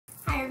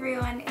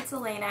everyone, it's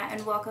Elena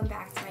and welcome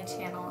back to my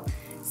channel.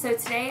 So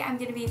today I'm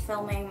going to be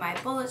filming my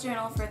bullet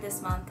journal for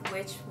this month,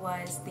 which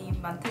was the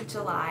month of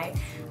July.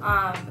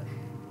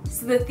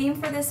 So the theme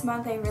for this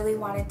month, I really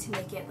wanted to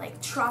make it like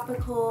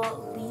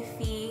tropical,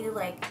 leafy,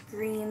 like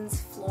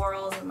greens,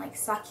 florals, and like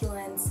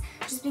succulents,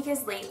 just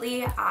because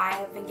lately I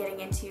have been getting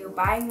into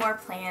buying more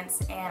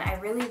plants and I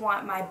really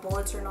want my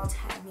bullet journal to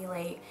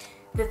emulate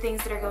the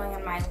things that are going on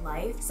in my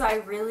life. So I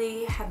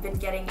really have been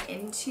getting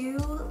into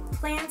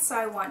plants, so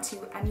I want to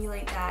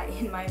emulate that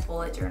in my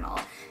bullet journal.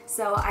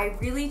 So I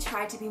really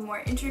tried to be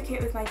more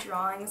intricate with my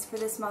drawings for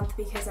this month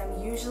because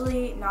I'm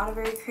usually not a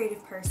very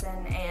creative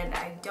person and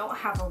I don't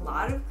have a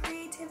lot of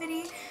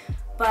creativity,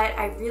 but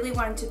I really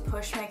wanted to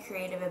push my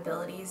creative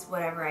abilities,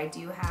 whatever I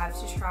do have,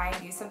 to try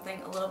and do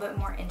something a little bit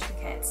more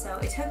intricate. So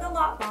it took a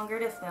lot longer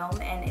to film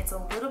and it's a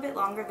little bit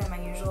longer than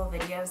my usual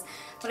videos,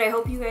 but I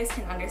hope you guys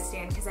can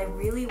understand because I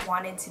really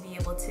wanted to be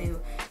able to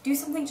do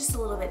something just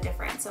a little bit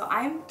different. So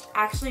I'm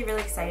actually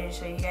really excited to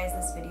show you guys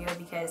this video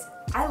because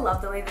I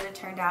love the way that it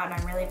turned out and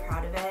I'm really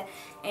proud of it,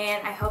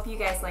 and I hope you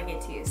guys like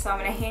it too. So I'm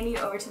going to hand you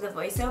over to the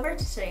voiceover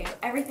to show you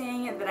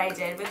everything that I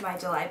did with my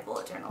July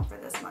bullet journal for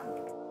this month.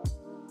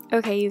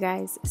 Okay, you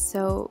guys,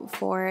 so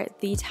for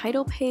the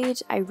title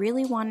page, I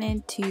really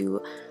wanted to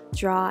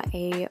draw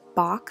a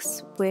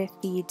box with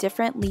the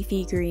different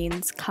leafy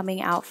greens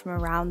coming out from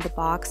around the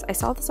box. I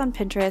saw this on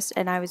Pinterest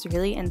and I was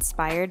really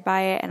inspired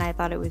by it and I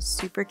thought it was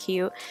super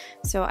cute.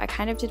 So I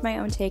kind of did my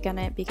own take on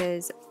it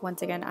because,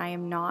 once again, I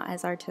am not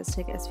as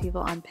artistic as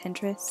people on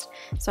Pinterest.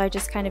 So I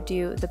just kind of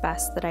do the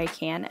best that I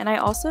can. And I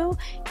also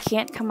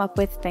can't come up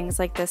with things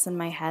like this in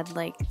my head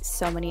like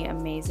so many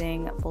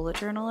amazing bullet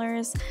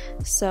journalers.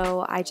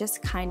 So I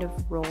just kind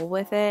of roll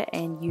with it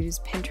and use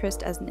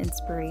Pinterest as an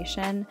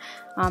inspiration.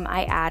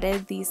 I added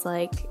these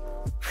like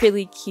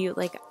really cute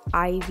like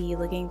ivy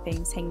looking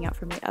things hanging out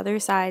from the other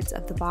sides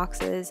of the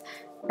boxes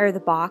or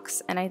the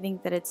box, and I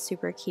think that it's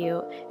super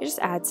cute. It just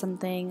adds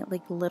something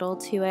like little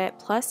to it.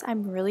 Plus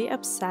I'm really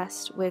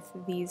obsessed with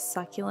these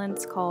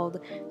succulents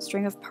called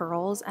string of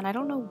pearls, and I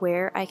don't know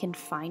where I can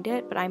find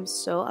it, but I'm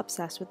so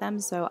obsessed with them,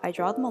 so I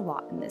draw them a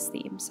lot in this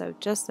theme, so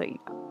just so you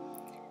know.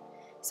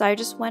 So I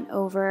just went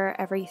over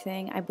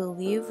everything, I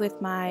believe,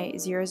 with my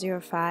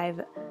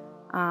 005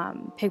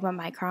 Pigma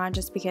micron,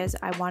 just because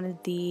I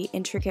wanted the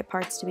intricate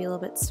parts to be a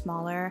little bit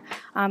smaller.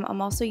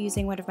 I'm also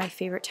using one of my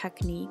favorite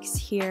techniques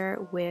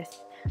here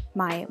with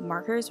my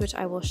markers, which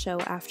I will show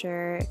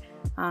after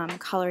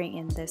coloring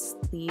in this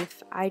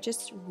leaf. I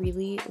just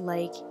really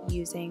like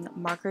using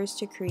markers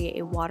to create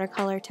a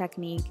watercolor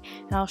technique,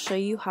 and I'll show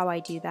you how I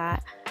do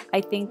that.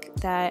 I think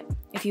that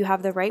if you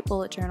have the right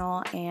bullet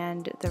journal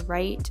and the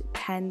right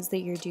pens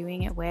that you're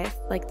doing it with,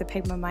 like the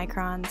Pigma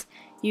microns,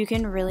 you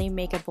can really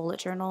make a bullet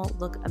journal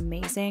look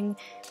amazing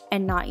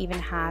and not even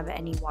have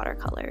any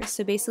watercolors.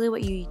 So basically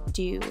what you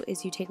do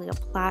is you take like a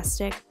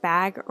plastic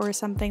bag or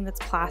something that's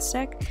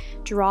plastic,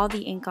 draw the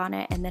ink on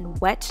it, and then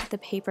wet the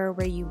paper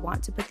where you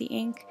want to put the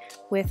ink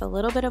with a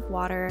little bit of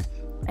water,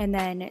 and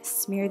then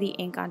smear the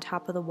ink on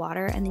top of the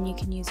water, and then you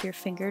can use your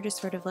finger to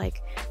sort of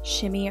like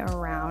shimmy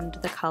around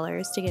the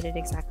colors to get it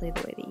exactly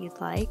the way that you'd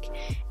like.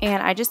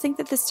 And I just think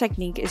that this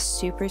technique is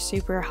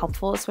super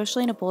helpful,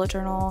 especially in a bullet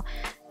journal,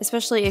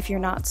 especially if you're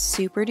not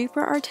super duper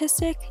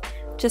artistic,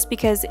 just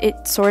because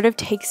it sort of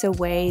takes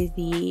away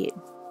the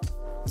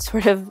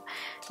sort of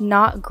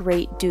not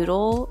great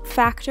doodle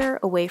factor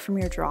away from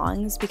your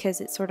drawings,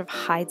 because it sort of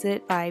hides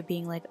it by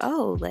being like,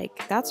 oh,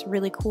 like that's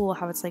really cool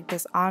how it's like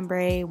this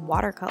ombre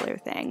watercolor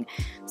thing.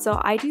 So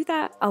I do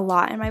that a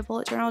lot in my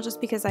bullet journal just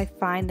because I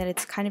find that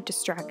it's kind of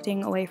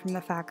distracting away from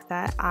the fact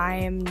that I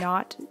am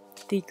not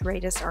the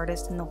greatest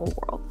artist in the whole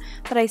world,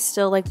 but I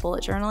still like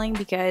bullet journaling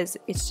because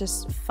it's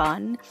just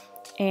fun.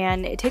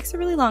 And it takes a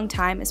really long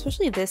time,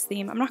 especially this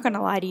theme. I'm not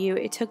gonna lie to you,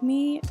 it took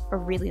me a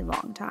really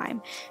long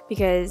time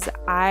because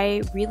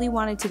I really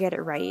wanted to get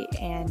it right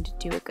and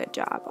do a good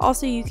job.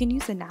 Also, you can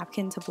use a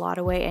napkin to blot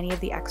away any of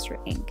the extra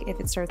ink if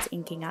it starts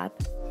inking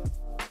up.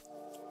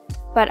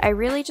 But I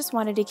really just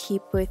wanted to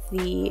keep with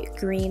the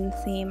green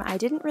theme. I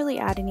didn't really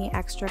add any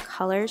extra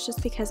colors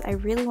just because I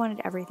really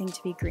wanted everything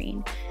to be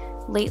green.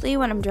 Lately,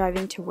 when I'm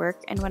driving to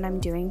work and when I'm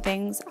doing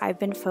things, I've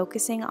been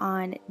focusing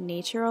on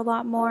nature a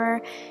lot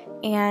more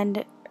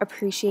and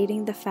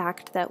appreciating the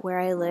fact that where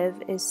I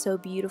live is so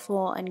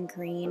beautiful and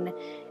green,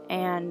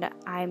 and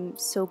I'm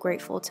so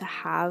grateful to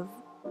have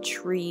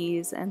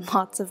trees and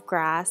lots of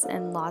grass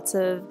and lots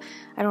of,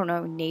 I don't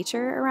know,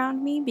 nature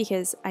around me,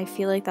 because I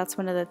feel like that's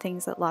one of the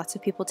things that lots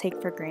of people take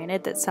for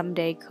granted that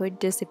someday could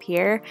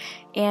disappear,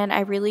 and I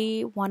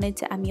really wanted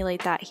to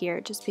emulate that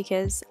here just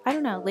because, I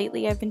don't know,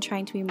 lately I've been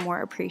trying to be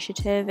more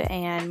appreciative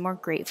and more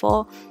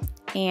grateful,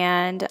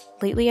 and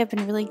lately I've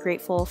been really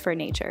grateful for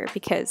nature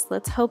because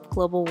let's hope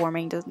global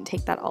warming doesn't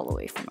take that all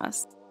away from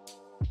us.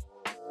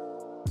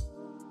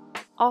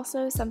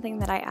 Also, something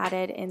that I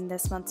added in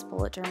this month's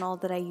bullet journal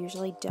that I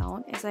usually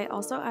don't is I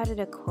also added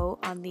a quote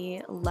on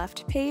the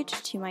left page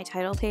to my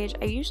title page.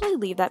 I usually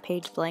leave that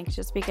page blank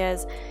just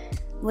because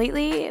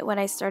lately when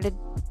I started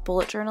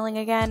bullet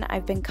journaling again.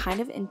 I've been kind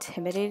of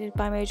intimidated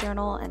by my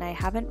journal, and I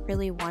haven't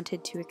really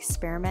wanted to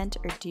experiment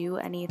or do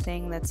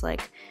anything that's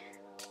like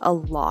a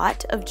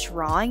lot of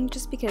drawing,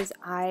 just because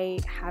I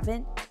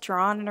haven't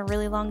drawn in a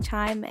really long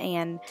time,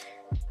 and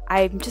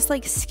I'm just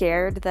like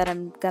scared that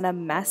I'm gonna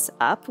mess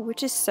up,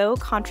 which is so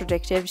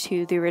contradictory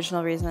to the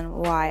original reason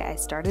why I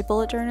started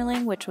bullet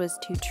journaling, which was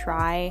to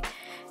try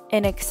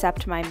and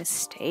accept my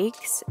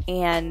mistakes.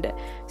 And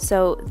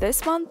so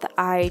this month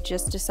I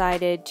just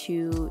decided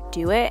to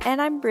do it, and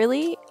I'm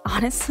really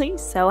honestly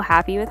so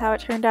happy with how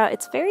it turned out.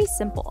 It's very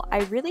simple.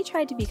 I really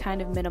tried to be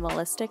kind of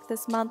minimalistic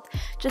this month,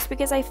 just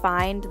because I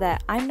find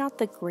that I'm not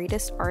the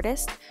greatest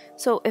artist,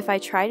 so if I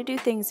try to do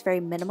things very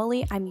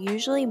minimally, I'm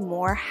usually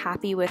more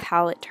happy with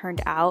how it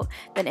turned out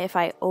than if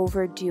I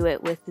overdo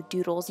it with the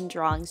doodles and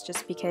drawings,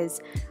 just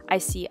because I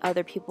see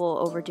other people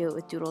overdo it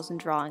with doodles and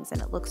drawings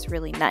and it looks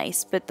really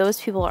nice. But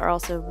those people are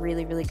also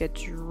really, really good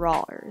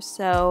drawers,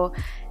 so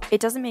it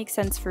doesn't make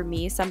sense for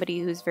me, somebody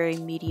who's very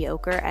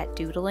mediocre at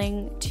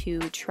doodling, to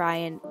try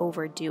and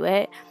overdo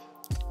it.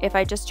 If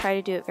I just try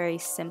to do it very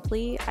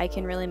simply, I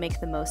can really make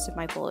the most of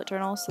my bullet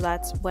journal. So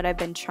that's what I've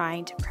been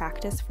trying to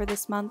practice for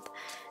this month.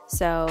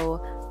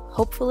 So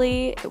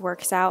hopefully it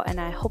works out, and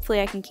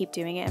hopefully I can keep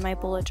doing it in my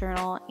bullet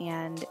journal,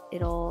 and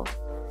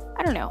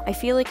I don't know, I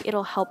feel like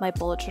it'll help my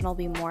bullet journal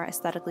be more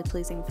aesthetically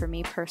pleasing for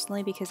me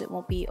personally, because it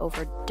won't be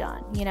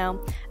overdone, you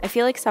know? I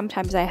feel like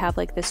sometimes I have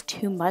like this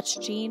too much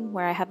gene,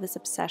 where I have this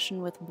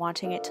obsession with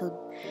wanting it to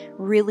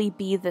really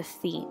be the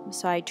theme.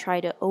 So I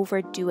try to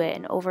overdo it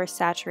and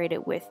oversaturate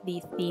it with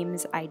the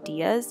theme's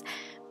ideas.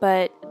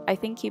 But I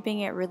think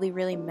keeping it really,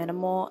 really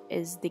minimal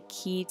is the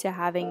key to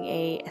having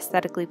a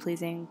aesthetically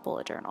pleasing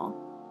bullet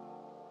journal.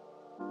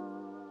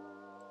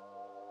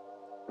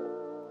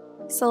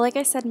 So like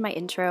I said in my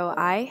intro,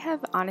 I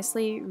have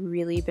honestly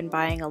really been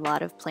buying a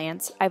lot of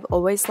plants. I've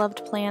always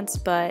loved plants,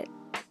 but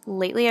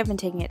lately I've been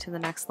taking it to the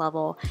next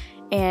level.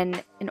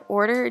 And in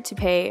order to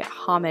pay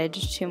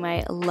homage to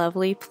my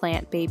lovely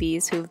plant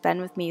babies who've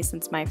been with me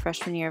since my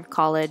freshman year of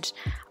college,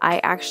 I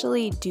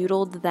actually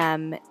doodled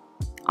them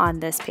on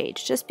this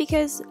page, just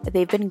because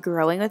they've been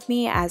growing with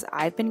me as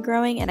I've been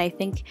growing, and I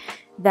think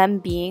them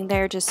being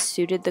there just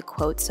suited the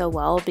quote so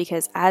well,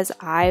 because as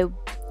I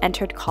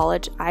entered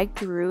college, I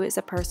grew as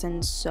a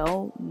person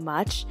so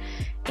much,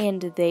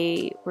 and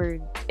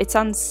it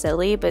sounds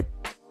silly, but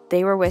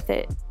they were with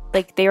it.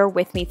 Like, they were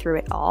with me through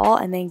it all,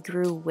 and they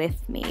grew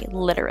with me,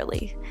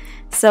 literally.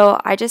 So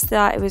I just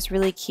thought it was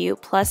really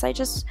cute. Plus, I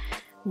just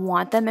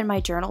want them in my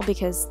journal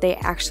because they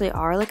actually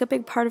are like a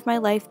big part of my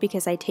life,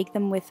 because I take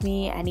them with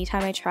me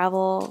anytime I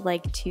travel,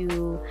 like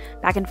to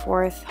back and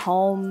forth,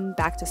 home,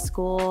 back to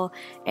school,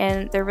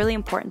 and they're really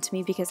important to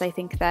me because I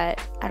think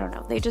that, I don't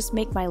know, they just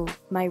make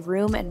my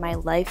room and my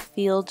life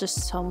feel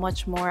just so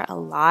much more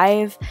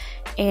alive.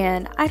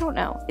 And I don't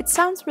know, it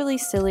sounds really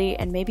silly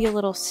and maybe a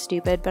little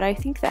stupid, but I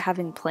think that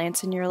having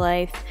plants in your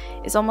life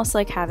is almost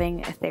like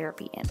having a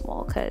therapy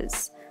animal,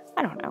 because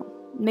I don't know,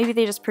 maybe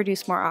they just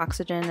produce more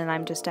oxygen and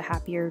I'm just a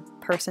happier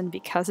person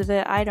because of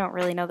it. I don't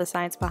really know the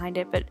science behind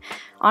it, but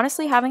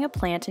honestly, having a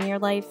plant in your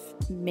life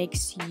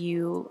makes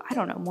you, I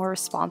don't know, more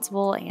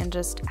responsible and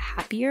just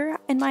happier,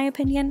 in my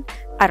opinion.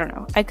 I don't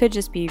know, I could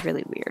just be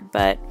really weird,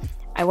 but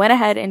I went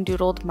ahead and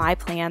doodled my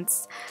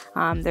plants.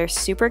 They're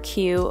super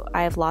cute.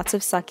 I have lots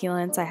of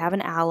succulents. I have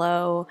an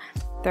aloe.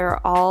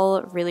 They're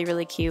all really,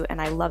 really cute,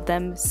 and I love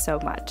them so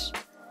much.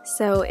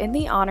 So in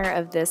the honor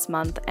of this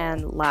month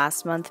and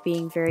last month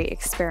being very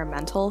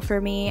experimental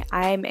for me,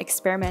 I'm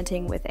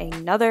experimenting with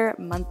another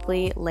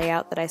monthly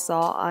layout that I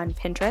saw on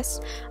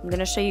Pinterest. I'm going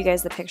to show you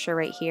guys the picture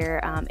right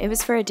here. It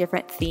was for a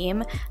different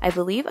theme. I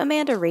believe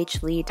Amanda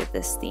Rach Lee did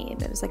this theme.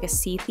 It was like a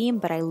sea theme,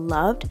 but I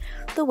loved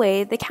the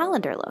way the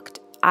calendar looked.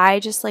 I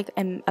just like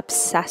am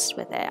obsessed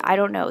with it. I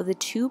don't know, the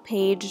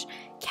 2-page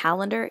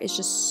calendar is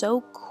just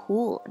so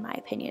cool in my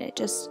opinion. It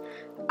just,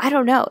 I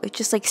don't know, it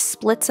just like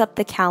splits up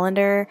the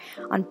calendar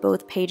on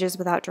both pages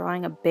without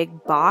drawing a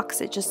big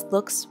box. It just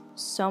looks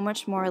so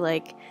much more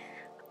like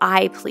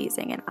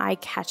eye-pleasing and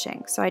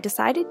eye-catching. So I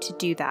decided to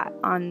do that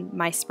on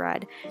my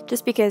spread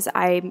just because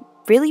I've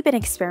really been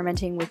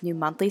experimenting with new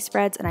monthly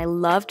spreads, and I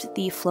loved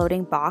the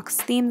floating box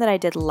theme that I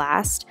did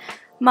last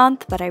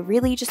month, but I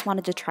really just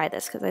wanted to try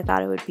this because I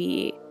thought it would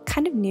be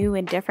kind of new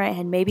and different,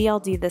 and maybe I'll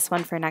do this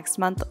one for next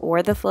month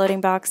or the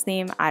floating box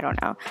theme, I don't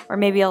know, or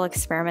maybe I'll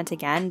experiment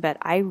again, but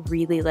I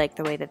really like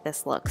the way that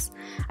this looks.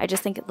 I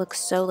just think it looks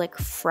so like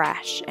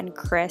fresh and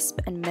crisp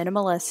and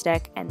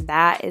minimalistic, and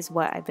that is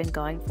what I've been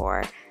going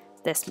for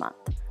this month.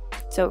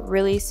 So it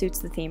really suits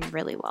the theme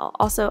really well.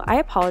 Also, I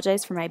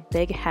apologize for my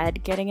big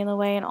head getting in the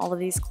way in all of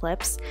these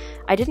clips.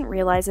 I didn't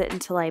realize it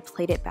until I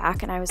played it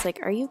back, and I was like,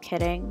 are you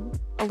kidding?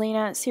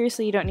 Elena,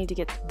 seriously, you don't need to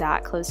get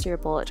that close to your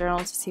bullet journal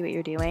to see what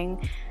you're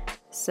doing.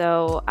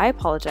 So I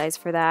apologize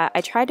for that.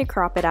 I tried to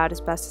crop it out as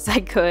best as I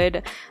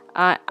could.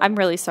 I'm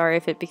really sorry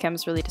if it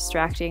becomes really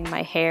distracting,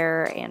 my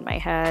hair and my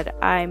head.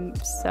 I'm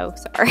so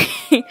sorry.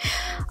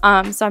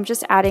 So I'm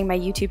just adding my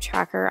YouTube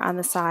tracker on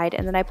the side,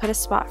 and then I put a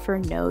spot for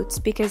notes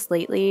because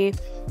lately,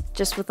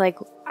 just with like,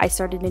 I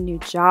started a new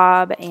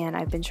job and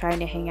I've been trying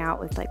to hang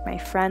out with like my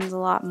friends a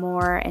lot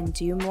more and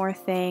do more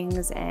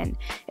things, and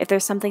if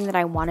there's something that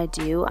I want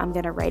to do, I'm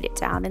gonna write it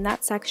down in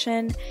that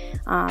section.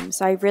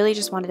 So I really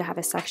just wanted to have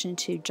a section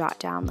to jot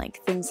down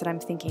like things that I'm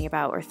thinking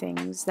about or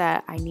things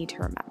that I need to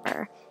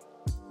remember.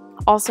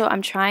 Also,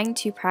 I'm trying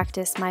to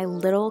practice my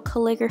little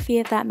calligraphy,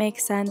 if that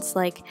makes sense.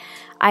 Like,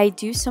 I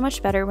do so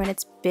much better when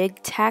it's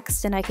big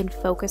text and I can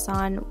focus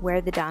on where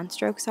the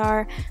downstrokes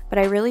are, but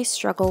I really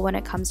struggle when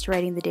it comes to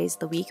writing the days of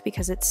the week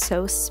because it's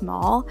so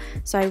small.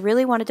 So I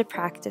really wanted to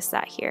practice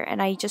that here,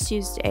 and I just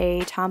used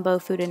a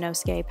Tombow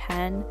fudenosuke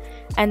pen,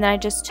 and then I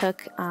just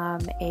took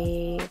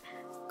a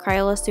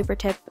Crayola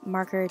supertip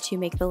marker to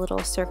make the little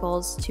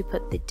circles to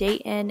put the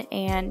date in,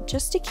 and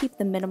just to keep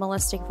the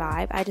minimalistic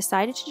vibe, I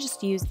decided to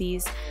just use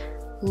these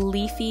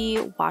leafy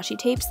washi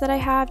tapes that I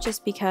have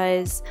just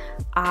because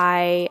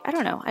I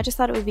don't know, I just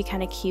thought it would be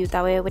kind of cute.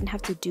 That way I wouldn't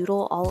have to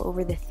doodle all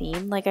over the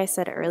theme. Like I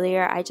said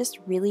earlier, I just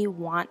really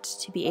want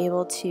to be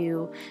able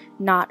to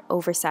not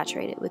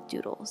oversaturate it with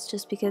doodles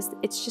just because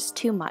it's just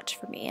too much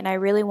for me, and I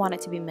really want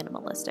it to be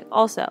minimalistic.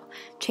 Also,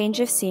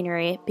 change of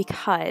scenery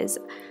because,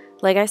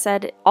 like I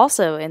said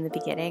also in the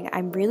beginning,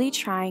 I'm really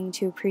trying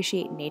to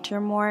appreciate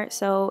nature more.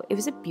 So it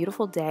was a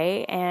beautiful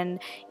day,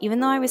 and even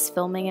though I was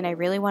filming and I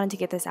really wanted to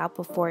get this out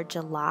before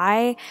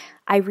July,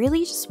 I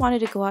really just wanted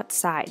to go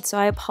outside. So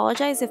I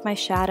apologize if my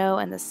shadow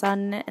and the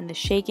sun and the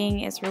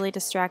shaking is really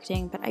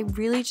distracting, but I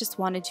really just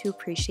wanted to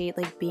appreciate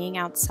like being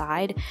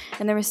outside.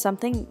 And there was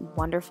something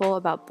wonderful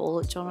about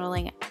bullet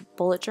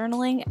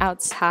journaling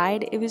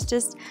outside. It was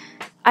just,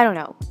 I don't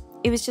know.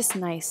 It was just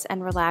nice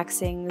and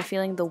relaxing,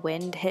 feeling the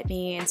wind hit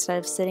me instead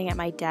of sitting at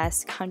my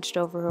desk hunched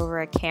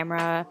over a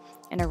camera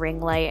and a ring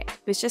light.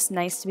 It was just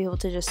nice to be able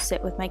to just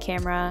sit with my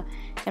camera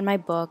and my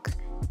book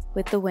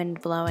with the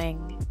wind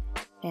blowing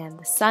and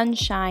the sun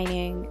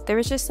shining. There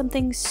was just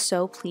something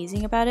so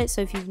pleasing about it.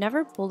 So if you've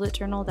never bullet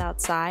journaled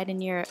outside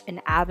and you're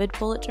an avid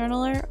bullet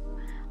journaler,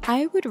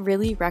 I would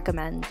really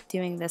recommend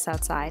doing this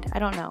outside. I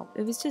don't know.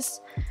 It was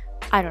just,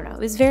 I don't know. It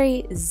was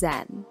very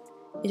zen.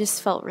 It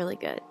just felt really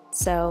good.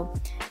 So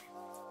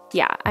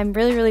yeah, I'm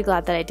really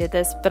glad that I did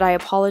this, but I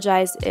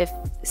apologize if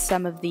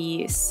some of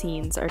the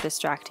scenes are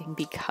distracting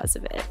because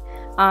of it.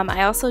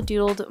 I also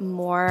doodled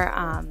more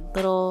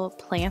little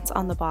plants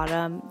on the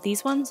bottom.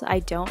 These ones I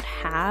don't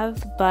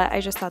have, but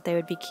I just thought they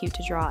would be cute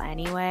to draw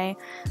anyway.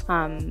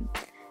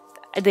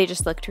 They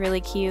just looked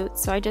really cute,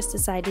 so I just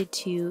decided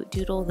to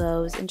doodle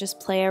those and just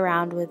play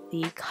around with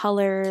the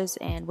colors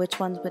and which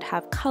ones would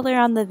have color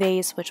on the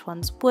vase, which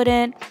ones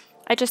wouldn't.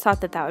 I just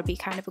thought that that would be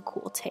kind of a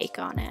cool take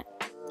on it.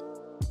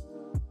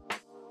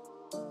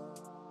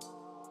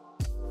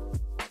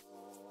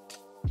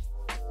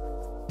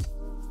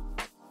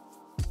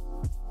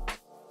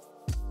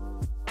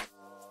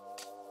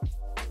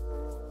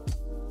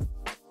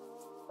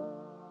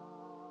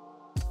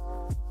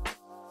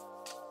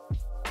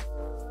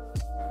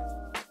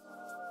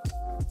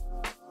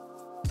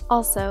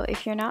 Also,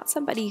 if you're not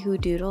somebody who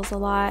doodles a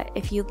lot,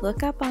 if you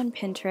look up on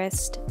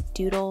Pinterest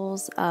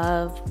doodles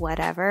of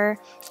whatever,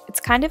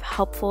 it's kind of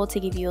helpful to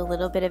give you a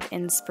little bit of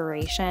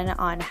inspiration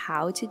on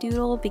how to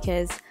doodle,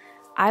 because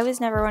I was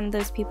never one of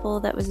those people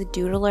that was a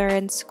doodler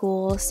in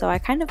school, so I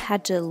kind of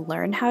had to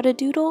learn how to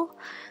doodle.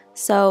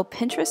 So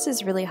Pinterest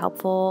is really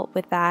helpful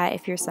with that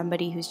if you're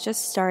somebody who's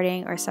just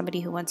starting or somebody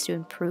who wants to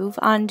improve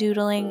on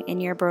doodling in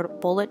your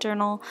bullet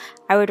journal.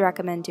 I would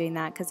recommend doing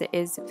that because it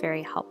is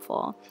very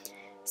helpful.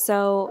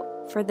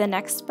 So for the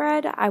next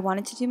spread, I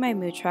wanted to do my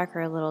mood tracker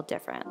a little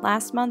different.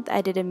 Last month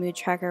I did a mood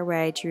tracker where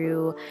I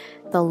drew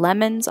the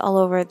lemons all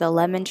over the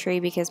lemon tree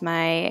because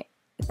my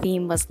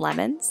theme was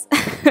lemons.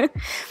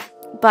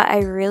 But I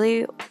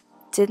really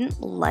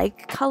didn't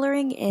like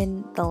coloring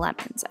in the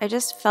lemons. I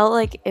just felt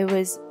like it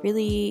was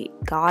really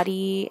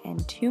gaudy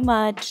and too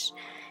much,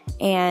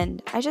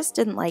 and I just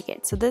didn't like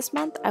it. So this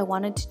month I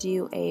wanted to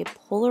do a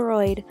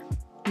Polaroid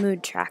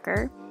mood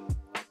tracker,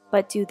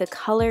 but do the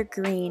color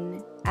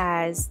green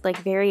as like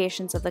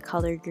variations of the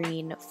color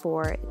green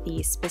for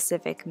the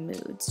specific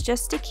moods,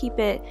 just to keep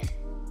it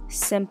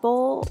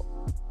simple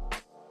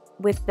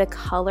with the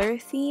color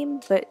theme,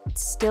 but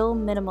still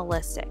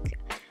minimalistic.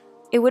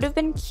 It would have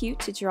been cute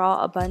to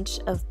draw a bunch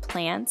of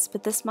plants,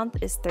 but this month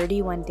is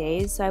 31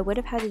 days, so I would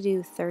have had to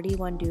do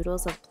 31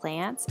 doodles of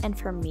plants, and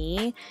for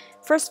me,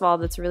 first of all,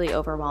 that's really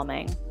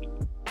overwhelming.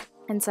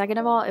 And second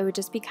of all, it would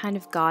just be kind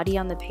of gaudy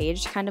on the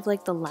page, kind of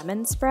like the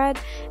lemon spread,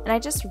 and I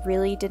just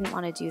really didn't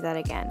want to do that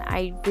again.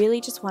 I really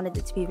just wanted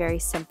it to be very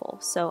simple.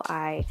 So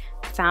I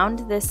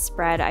found this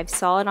spread. I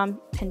saw it on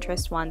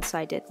Pinterest once, so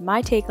I did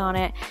my take on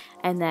it,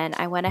 and then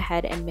I went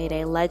ahead and made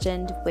a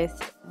legend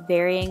with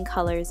varying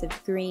colors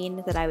of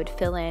green that I would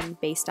fill in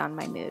based on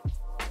my mood.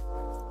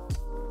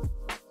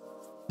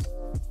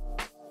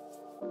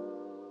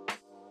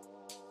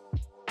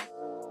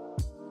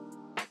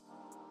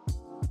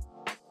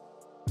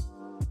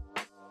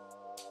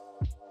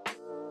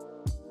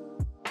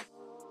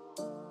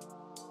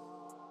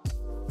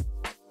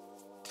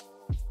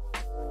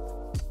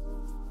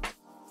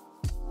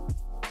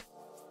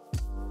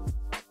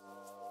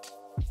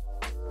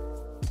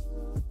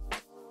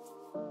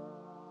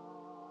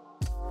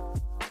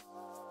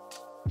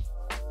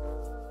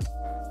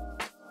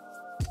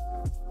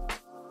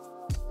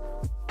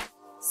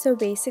 So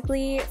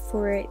basically,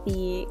 for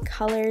the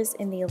colors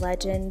in the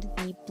legend,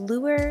 the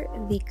bluer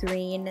the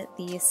green,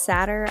 the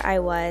sadder I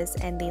was,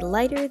 and the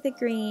lighter the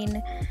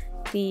green,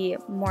 the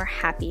more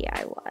happy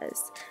I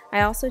was.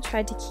 I also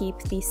tried to keep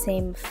the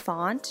same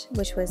font,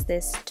 which was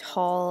this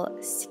tall,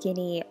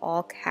 skinny,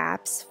 all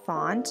caps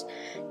font,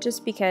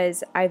 just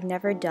because I've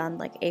never done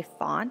like a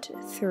font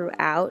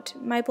throughout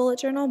my bullet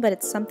journal, but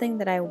it's something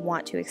that I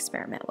want to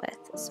experiment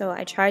with. So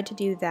I tried to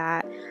do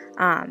that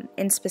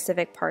in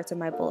specific parts of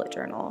my bullet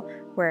journal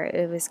where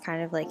it was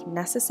kind of like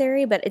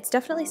necessary, but it's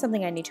definitely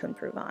something I need to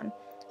improve on.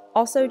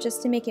 Also,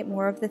 just to make it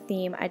more of the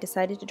theme, I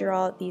decided to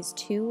draw these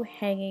two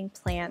hanging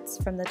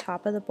plants from the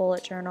top of the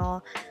bullet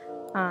journal,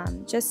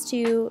 just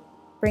to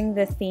bring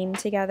the theme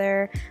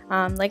together.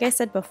 Like I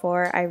said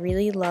before, I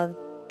really love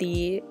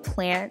the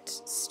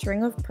plant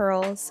string of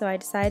pearls, so I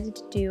decided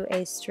to do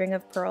a string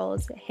of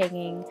pearls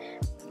hanging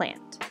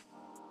plant.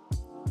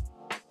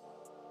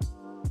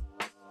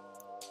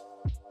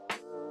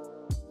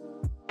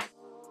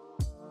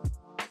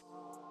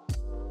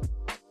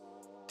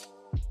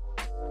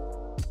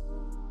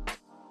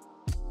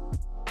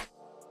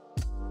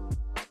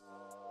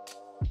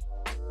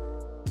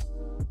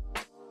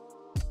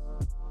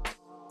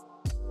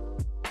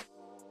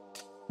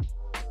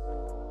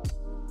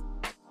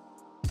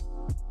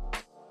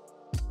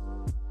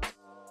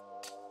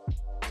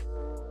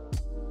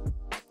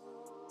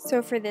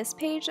 So for this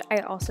page, I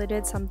also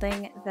did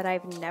something that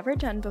I've never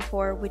done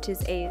before, which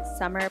is a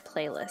summer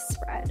playlist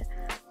spread.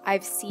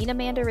 I've seen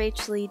Amanda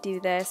Rachley do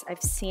this,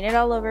 I've seen it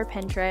all over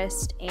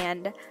Pinterest,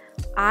 and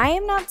I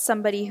am not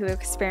somebody who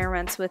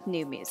experiments with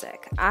new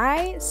music.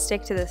 I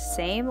stick to the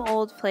same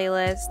old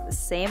playlist, the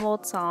same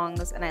old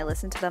songs, and I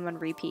listen to them on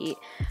repeat.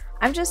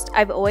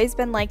 I've always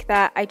been like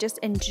that. I just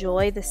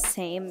enjoy the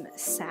same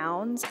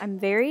sounds. I'm a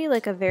very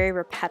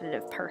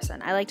repetitive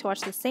person. I like to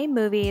watch the same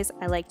movies.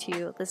 I like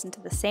to listen to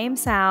the same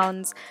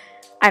sounds.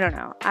 I don't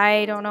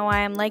know why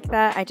I'm like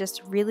that. I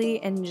just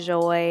really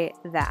enjoy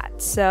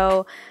that.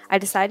 So I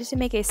decided to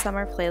make a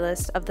summer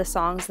playlist of the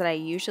songs that I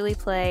usually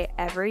play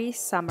every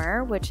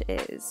summer, which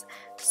is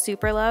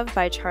Super Love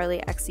by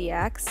Charlie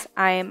XCX.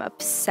 I am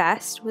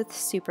obsessed with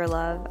Super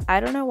Love. I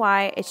don't know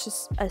why, it's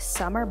just a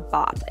summer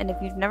bop. And if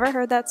you've never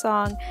heard that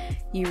song,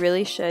 you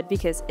really should,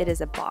 because it is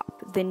a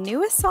bop. The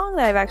newest song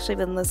that I've actually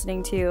been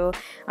listening to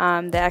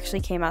that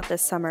actually came out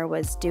this summer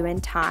was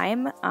Doin'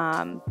 Time.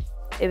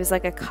 It was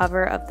like a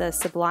cover of the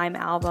Sublime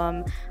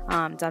album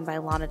done by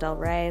Lana Del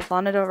Rey.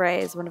 Lana Del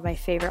Rey is one of my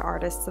favorite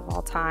artists of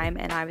all time,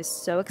 and I was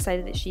so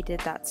excited that she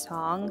did that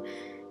song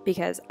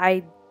because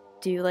I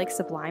do like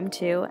Sublime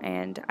too,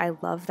 and I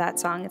love that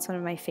song. It's one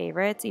of my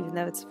favorites, even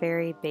though it's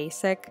very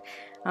basic,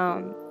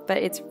 but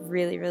it's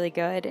really, really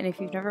good. And if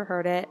you've never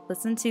heard it,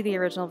 listen to the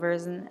original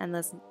version and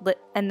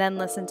then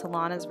listen to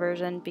Lana's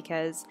version,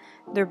 because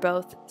they're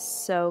both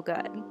so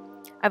good.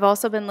 I've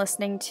also been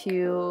listening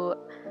to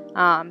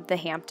The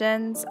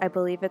Hamptons. I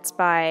believe it's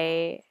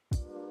by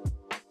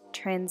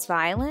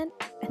Transviolent.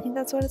 I think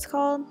that's what it's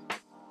called.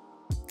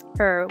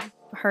 Or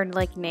her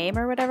like name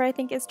or whatever, I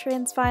think, is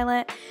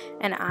Transviolent.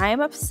 And I'm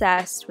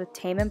obsessed with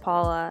Tame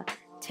Impala.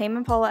 Tame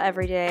Impala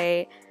every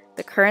day.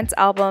 The Currents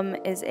album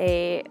is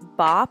a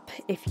bop.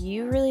 If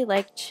you really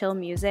like chill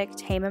music,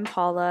 Tame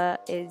Impala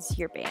is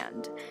your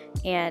band.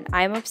 And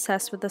I'm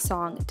obsessed with the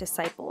song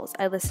Disciples.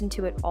 I listen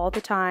to it all the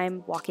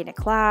time, walking to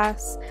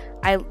class.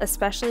 I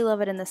especially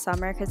love it in the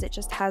summer because it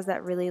just has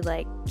that really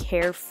like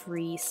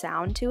carefree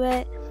sound to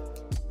it.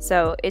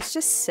 So it's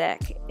just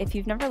sick. If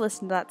you've never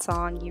listened to that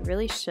song, you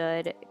really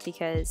should,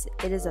 because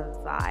it is a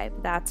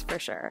vibe, that's for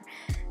sure.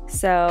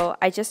 So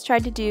I just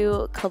tried to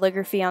do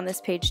calligraphy on this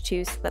page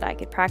too so that I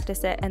could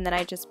practice it, and then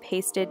I just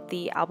pasted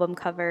the album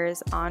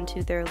covers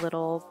onto their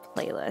little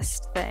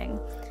playlist thing.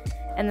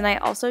 And then I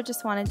also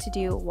just wanted to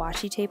do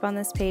washi tape on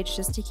this page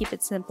just to keep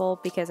it simple,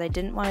 because I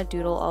didn't want to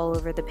doodle all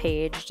over the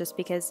page, just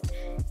because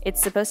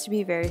it's supposed to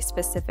be very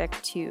specific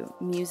to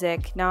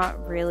music,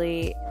 not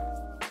really,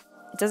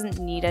 it doesn't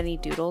need any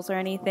doodles or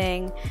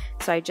anything.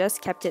 So I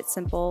just kept it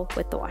simple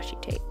with the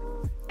washi tape.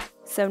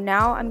 So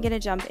now I'm going to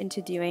jump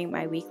into doing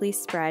my weekly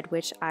spread,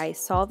 which I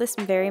saw this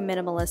very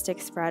minimalistic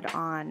spread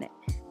on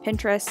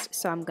Pinterest,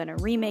 so I'm going to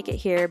remake it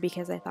here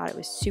because I thought it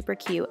was super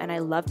cute and I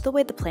loved the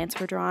way the plants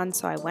were drawn,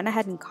 so I went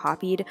ahead and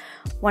copied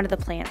one of the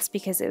plants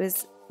because it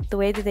was the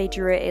way that they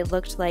drew it. It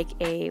looked like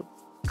a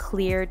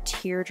clear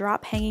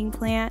teardrop hanging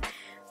plant.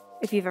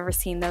 If you've ever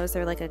seen those,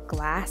 they're like a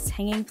glass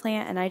hanging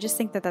plant, and I just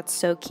think that that's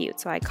so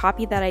cute. So I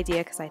copied that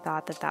idea because I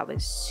thought that that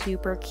was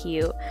super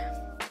cute.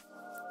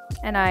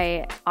 And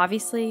I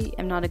obviously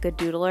am not a good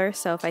doodler,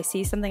 so if I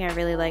see something I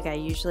really like, I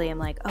usually am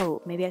like,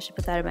 oh, maybe I should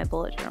put that in my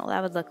bullet journal.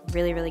 That would look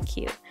really, really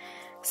cute.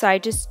 So I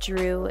just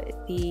drew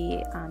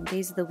the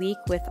days of the week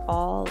with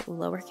all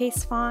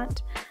lowercase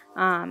font,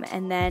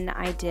 and then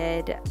I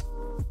did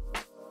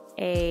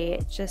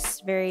a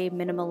just very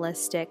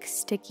minimalistic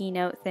sticky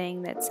note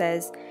thing that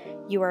says,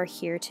 "You are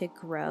here to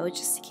grow,"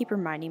 just to keep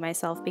reminding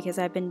myself, because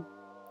I've been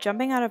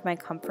jumping out of my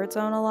comfort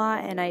zone a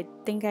lot, and I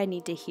think I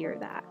need to hear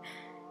that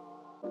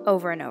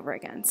over and over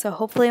again. So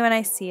hopefully when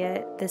I see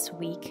it this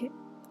week,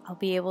 I'll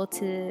be able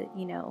to,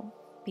 you know,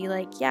 be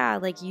like, yeah,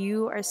 like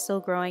you are still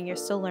growing, you're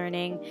still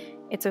learning.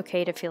 It's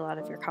okay to feel out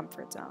of your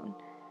comfort zone.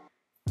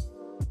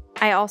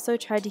 I also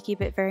tried to keep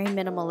it very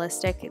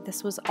minimalistic.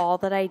 This was all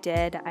that I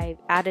did. I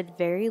added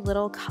very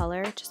little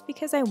color just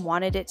because I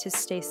wanted it to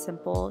stay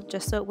simple,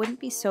 just so it wouldn't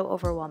be so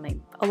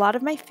overwhelming. A lot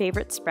of my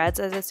favorite spreads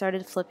as I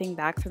started flipping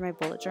back through my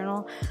bullet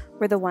journal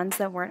were the ones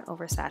that weren't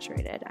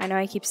oversaturated. I know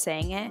I keep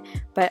saying it,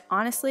 but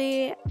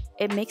honestly,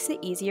 it makes it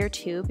easier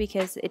too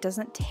because it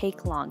doesn't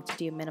take long to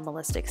do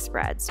minimalistic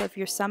spreads. So if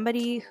you're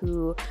somebody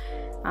who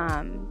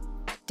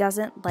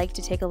doesn't like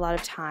to take a lot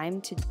of time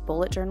to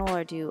bullet journal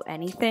or do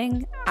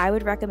anything, I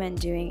would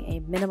recommend doing a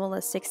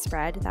minimalistic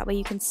spread. That way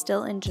you can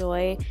still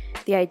enjoy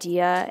the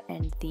idea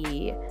and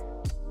the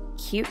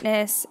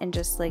cuteness and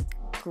just like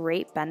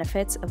great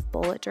benefits of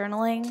bullet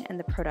journaling and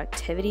the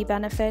productivity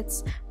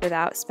benefits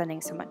without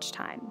spending so much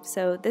time.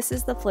 So this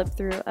is the flip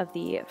through of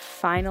the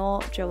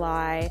final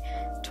July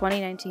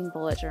 2019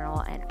 bullet journal,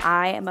 and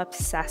I am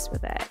obsessed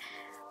with it.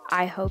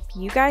 I hope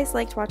you guys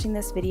liked watching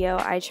this video.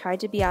 I tried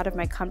to be out of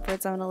my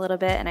comfort zone a little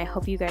bit, and I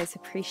hope you guys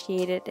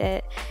appreciated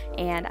it,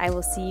 and I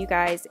will see you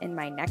guys in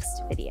my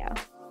next video.